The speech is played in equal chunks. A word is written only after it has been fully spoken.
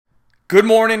Good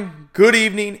morning, good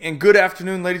evening, and good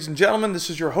afternoon, ladies and gentlemen. This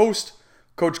is your host,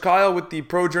 Coach Kyle, with the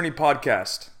Pro Journey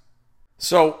Podcast.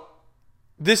 So,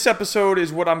 this episode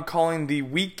is what I'm calling the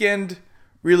weekend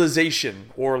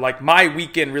realization, or like my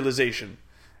weekend realization.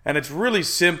 And it's really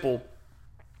simple.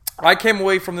 I came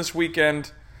away from this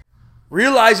weekend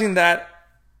realizing that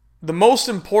the most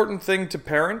important thing to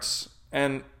parents,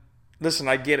 and listen,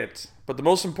 I get it, but the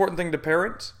most important thing to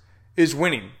parents is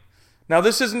winning. Now,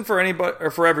 this isn't for anybody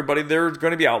or for everybody. There's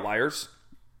going to be outliers.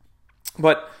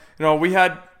 But, we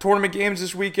had tournament games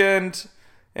this weekend,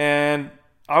 and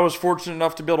I was fortunate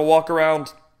enough to be able to walk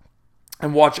around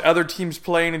and watch other teams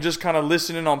playing and just kind of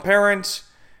listen in on parents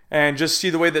and just see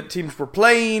the way that teams were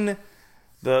playing,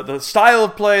 the style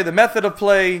of play, the method of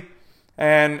play.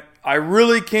 And I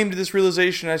really came to this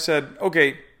realization. I said,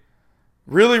 okay,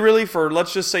 really, for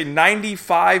let's just say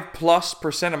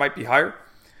 95+%, it might be higher,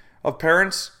 of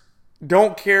parents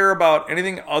don't care about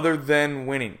anything other than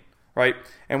winning, right?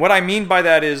 And what I mean by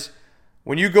that is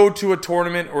when you go to a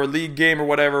tournament or a league game or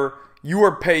whatever, you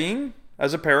are paying,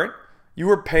 as a parent, you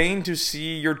are paying to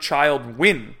see your child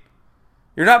win.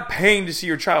 You're not paying to see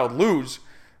your child lose.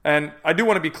 And I do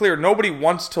want to be clear, nobody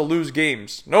wants to lose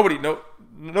games. Nobody,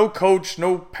 no coach,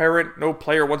 no parent, no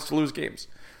player wants to lose games.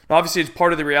 Now, obviously, it's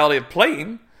part of the reality of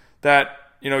playing that,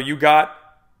 you got,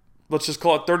 let's just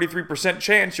call it 33%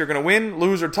 chance you're going to win,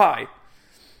 lose, or tie.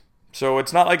 So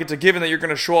it's not like it's a given that you're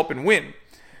going to show up and win.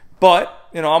 But,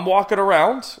 I'm walking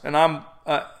around and I'm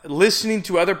listening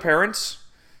to other parents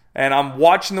and I'm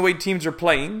watching the way teams are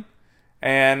playing.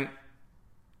 And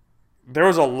there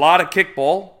was a lot of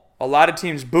kickball, a lot of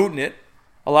teams booting it,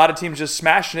 a lot of teams just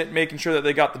smashing it, making sure that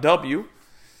they got the W.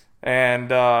 And,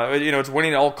 it's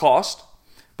winning at all cost.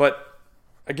 But,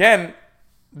 again,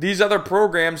 these other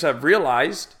programs have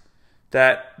realized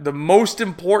that the most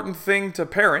important thing to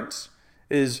parents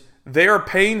is they are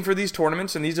paying for these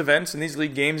tournaments and these events and these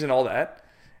league games and all that.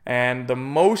 And the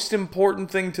most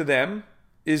important thing to them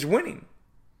is winning.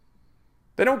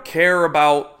 They don't care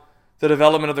about the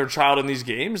development of their child in these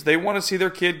games. They want to see their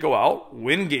kid go out,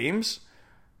 win games,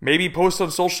 maybe post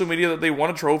on social media that they won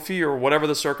a trophy or whatever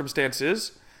the circumstance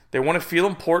is. They want to feel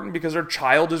important because their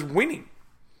child is winning.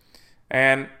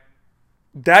 And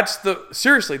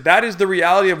that is the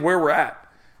reality of where we're at.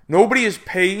 Nobody is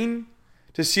paying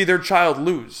to see their child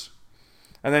lose.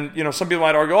 And then, some people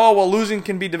might argue, oh, well, losing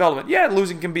can be development. Yeah,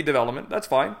 losing can be development. That's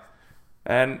fine.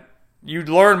 And you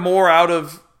learn more out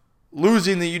of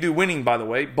losing than you do winning, by the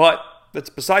way. But that's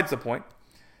besides the point.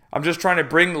 I'm just trying to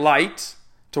bring light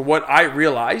to what I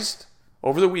realized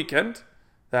over the weekend,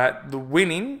 that the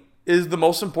winning is the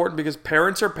most important because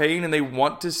parents are paying and they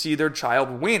want to see their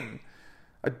child win.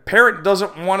 A parent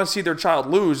doesn't want to see their child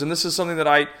lose, and this is something that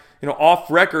I,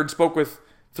 off record spoke with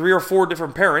 3 or 4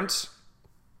 different parents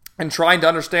and trying to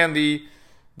understand the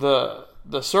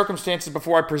circumstances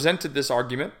before I presented this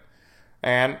argument.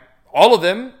 And all of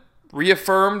them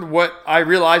reaffirmed what I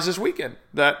realized this weekend,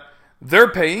 that they're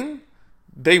paying,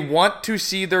 they want to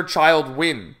see their child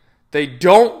win. They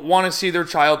don't want to see their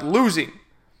child losing.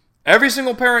 Every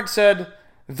single parent said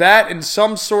that in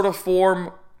some sort of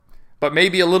form, but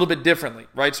maybe a little bit differently,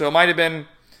 right? So it might have been,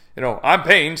 I'm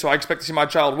paying, so I expect to see my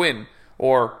child win.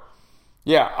 Or,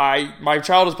 my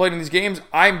child is playing in these games,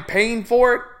 I'm paying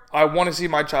for it, I want to see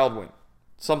my child win.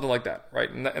 Something like that,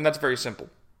 right? And that's very simple.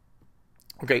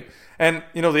 Okay, and,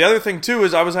 the other thing, too,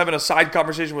 is I was having a side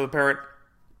conversation with a parent,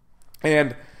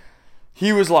 and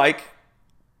he was like,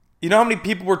 how many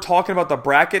people were talking about the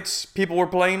brackets people were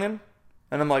playing in?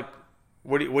 And I'm like,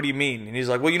 what do you mean? And he's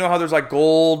like, well, how there's like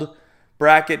gold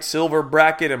bracket, silver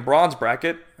bracket, and bronze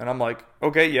bracket? And I'm like,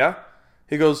 okay, yeah.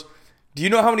 He goes, do you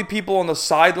know how many people on the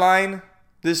sideline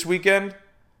this weekend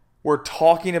were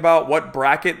talking about what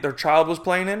bracket their child was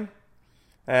playing in?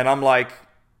 And I'm like,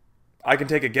 I can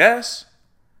take a guess.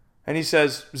 And he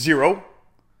says, 0.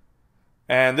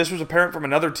 And this was a parent from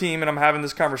another team and I'm having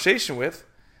this conversation with.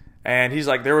 And he's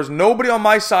like, there was nobody on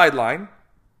my sideline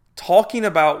talking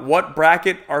about what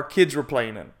bracket our kids were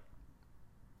playing in.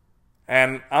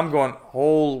 And I'm going,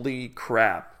 holy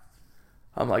crap.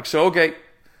 I'm like, so, okay,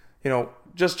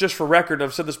 just for record,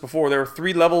 I've said this before, there are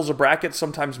 3 levels of brackets,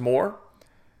 sometimes more.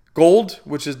 Gold,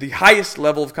 which is the highest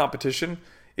level of competition.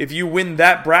 If you win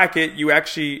that bracket, you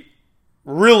actually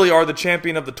really are the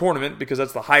champion of the tournament because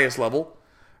that's the highest level,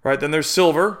 right? Then there's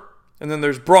silver, and then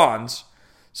there's bronze.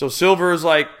 So silver is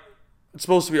like, it's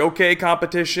supposed to be okay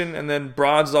competition, and then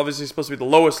bronze is obviously supposed to be the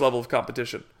lowest level of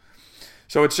competition.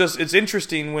 So it's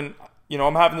interesting when,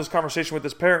 I'm having this conversation with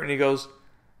this parent, and he goes,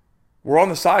 we're on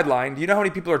the sideline. Do you know how many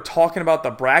people are talking about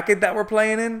the bracket that we're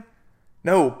playing in?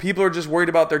 No, people are just worried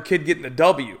about their kid getting a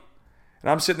W. And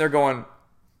I'm sitting there going,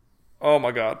 Oh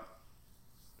my God.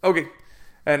 Okay.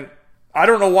 And I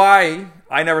don't know why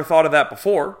I never thought of that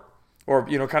before, or,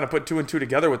 kind of put two and two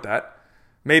together with that.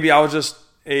 Maybe I was just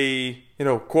a,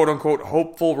 quote unquote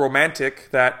hopeful romantic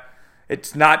that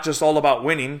it's not just all about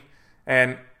winning.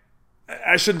 And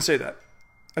I shouldn't say that.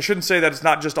 I shouldn't say that it's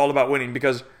not just all about winning,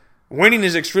 because winning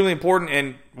is extremely important,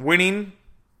 and winning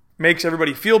makes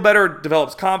everybody feel better,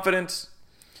 develops confidence,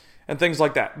 and things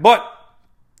like that. But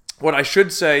what I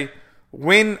should say,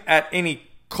 win at any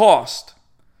cost.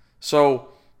 So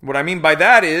what I mean by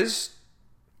that is,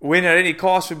 win at any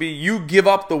cost would be you give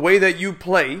up the way that you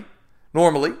play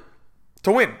normally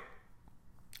to win.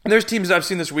 And there's teams that I've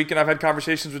seen this week, and I've had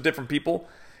conversations with different people,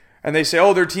 and they say,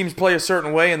 oh, their teams play a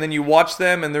certain way, and then you watch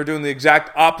them, and they're doing the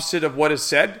exact opposite of what is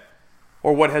said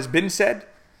or what has been said.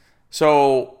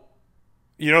 So,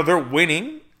 they're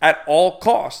winning at all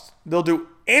costs. They'll do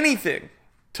anything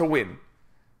to win.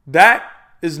 That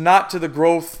is not to the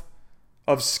growth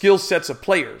of skill sets of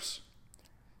players.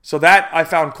 So that I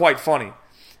found quite funny.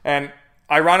 And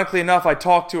ironically enough, I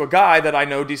talked to a guy that I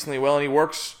know decently well, and he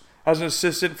works as an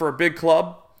assistant for a big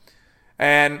club.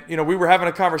 And, we were having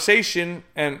a conversation,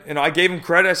 and, I gave him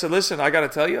credit. I said, listen, I got to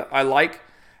tell you, I like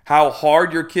how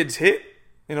hard your kids hit.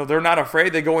 They're not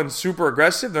afraid. They go in super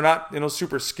aggressive. They're not,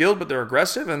 super skilled, but they're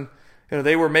aggressive. And,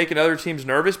 they were making other teams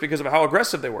nervous because of how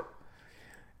aggressive they were.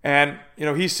 And,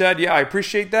 he said, yeah, I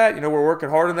appreciate that. We're working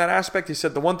hard in that aspect. He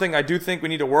said, the one thing I do think we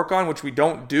need to work on, which we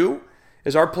don't do,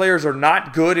 is our players are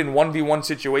not good in 1v1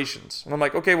 situations. And I'm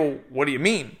like, okay, well, what do you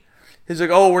mean? He's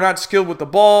like, oh, we're not skilled with the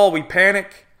ball. We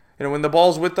panic. When the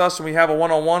ball's with us and we have a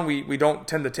one-on-one, we don't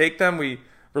tend to take them. We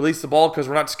release the ball because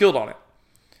we're not skilled on it.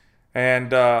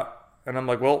 And I'm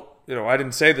like, well, I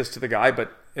didn't say this to the guy,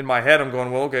 but in my head I'm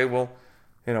going, well, okay, well,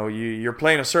 you're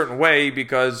playing a certain way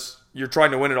because you're trying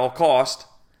to win at all cost.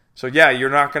 So yeah, you're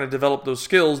not going to develop those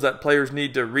skills that players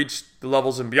need to reach the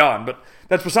levels and beyond. But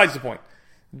that's besides the point.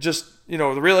 Just,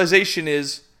 the realization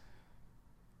is,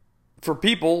 for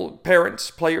people, parents,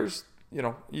 players,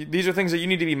 these are things that you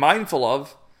need to be mindful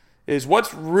of, is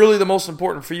what's really the most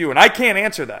important for you. And I can't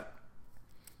answer that.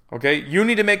 Okay? You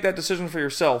need to make that decision for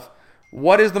yourself.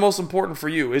 What is the most important for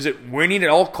you? Is it winning at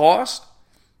all cost?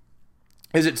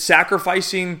 Is it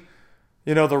sacrificing,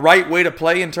 the right way to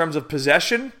play in terms of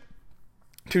possession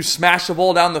to smash the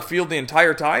ball down the field the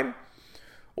entire time?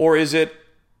 Or is it,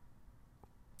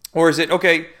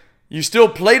 okay, you still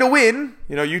play to win,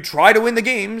 you try to win the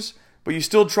games, but you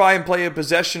still try and play a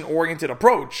possession-oriented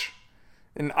approach?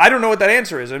 And I don't know what that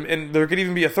answer is. And there could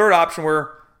even be a third option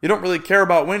where you don't really care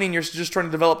about winning. You're just trying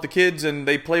to develop the kids, and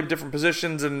they play different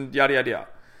positions and yada, yada, yada.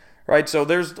 Right? So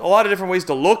there's a lot of different ways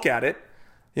to look at it.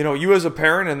 You as a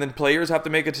parent and then players have to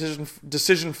make a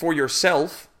decision for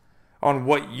yourself on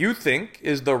what you think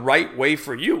is the right way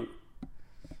for you.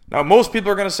 Now, most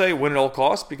people are going to say win at all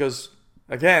costs because,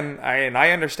 again,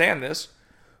 I understand this.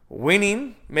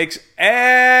 Winning makes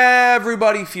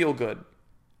everybody feel good.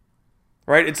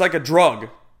 Right? It's like a drug.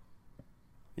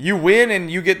 You win and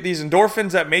you get these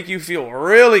endorphins that make you feel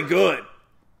really good.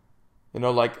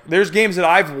 Like there's games that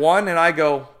I've won and I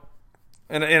go,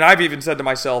 and I've even said to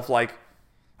myself, like,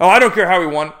 oh, I don't care how we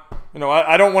won.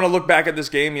 I don't want to look back at this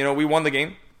game. We won the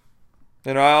game.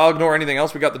 I'll ignore anything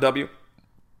else. We got the W.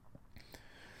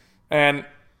 And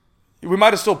we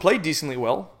might have still played decently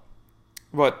well,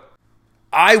 but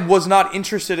I was not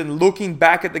interested in looking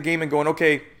back at the game and going,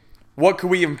 okay, what could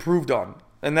we have improved on?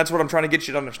 And that's what I'm trying to get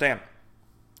you to understand.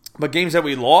 But games that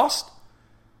we lost,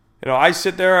 I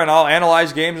sit there and I'll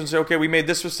analyze games and say, okay, we made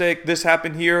this mistake, this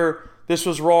happened here, this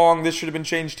was wrong, this should have been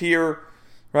changed here,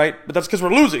 right? But that's because we're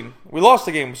losing. We lost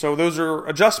the game, so those are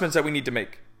adjustments that we need to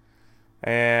make.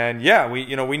 And yeah,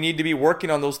 we need to be working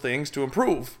on those things to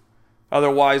improve.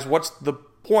 Otherwise, what's the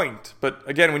point? But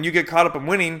again, when you get caught up in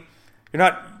winning,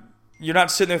 you're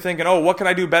not sitting there thinking, oh, what can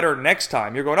I do better next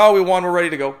time? You're going, oh, we won, we're ready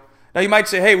to go. Now, you might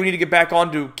say, hey, we need to get back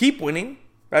on to keep winning.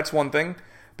 That's one thing.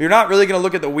 But you're not really going to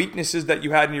look at the weaknesses that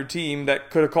you had in your team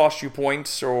that could have cost you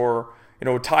points or,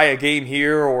 tie a game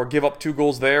here or give up 2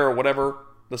 goals there or whatever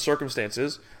the circumstance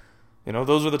is.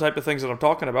 Those are the type of things that I'm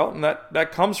talking about. And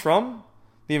that comes from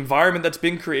the environment that's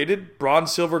been created,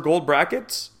 bronze, silver, gold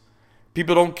brackets.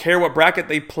 People don't care what bracket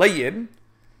they play in.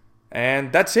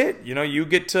 And that's it. You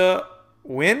get to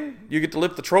win. You get to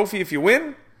lift the trophy if you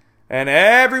win. And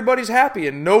everybody's happy,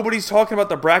 and nobody's talking about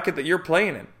the bracket that you're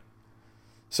playing in.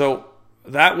 So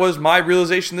that was my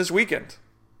realization this weekend.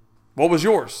 What was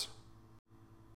yours?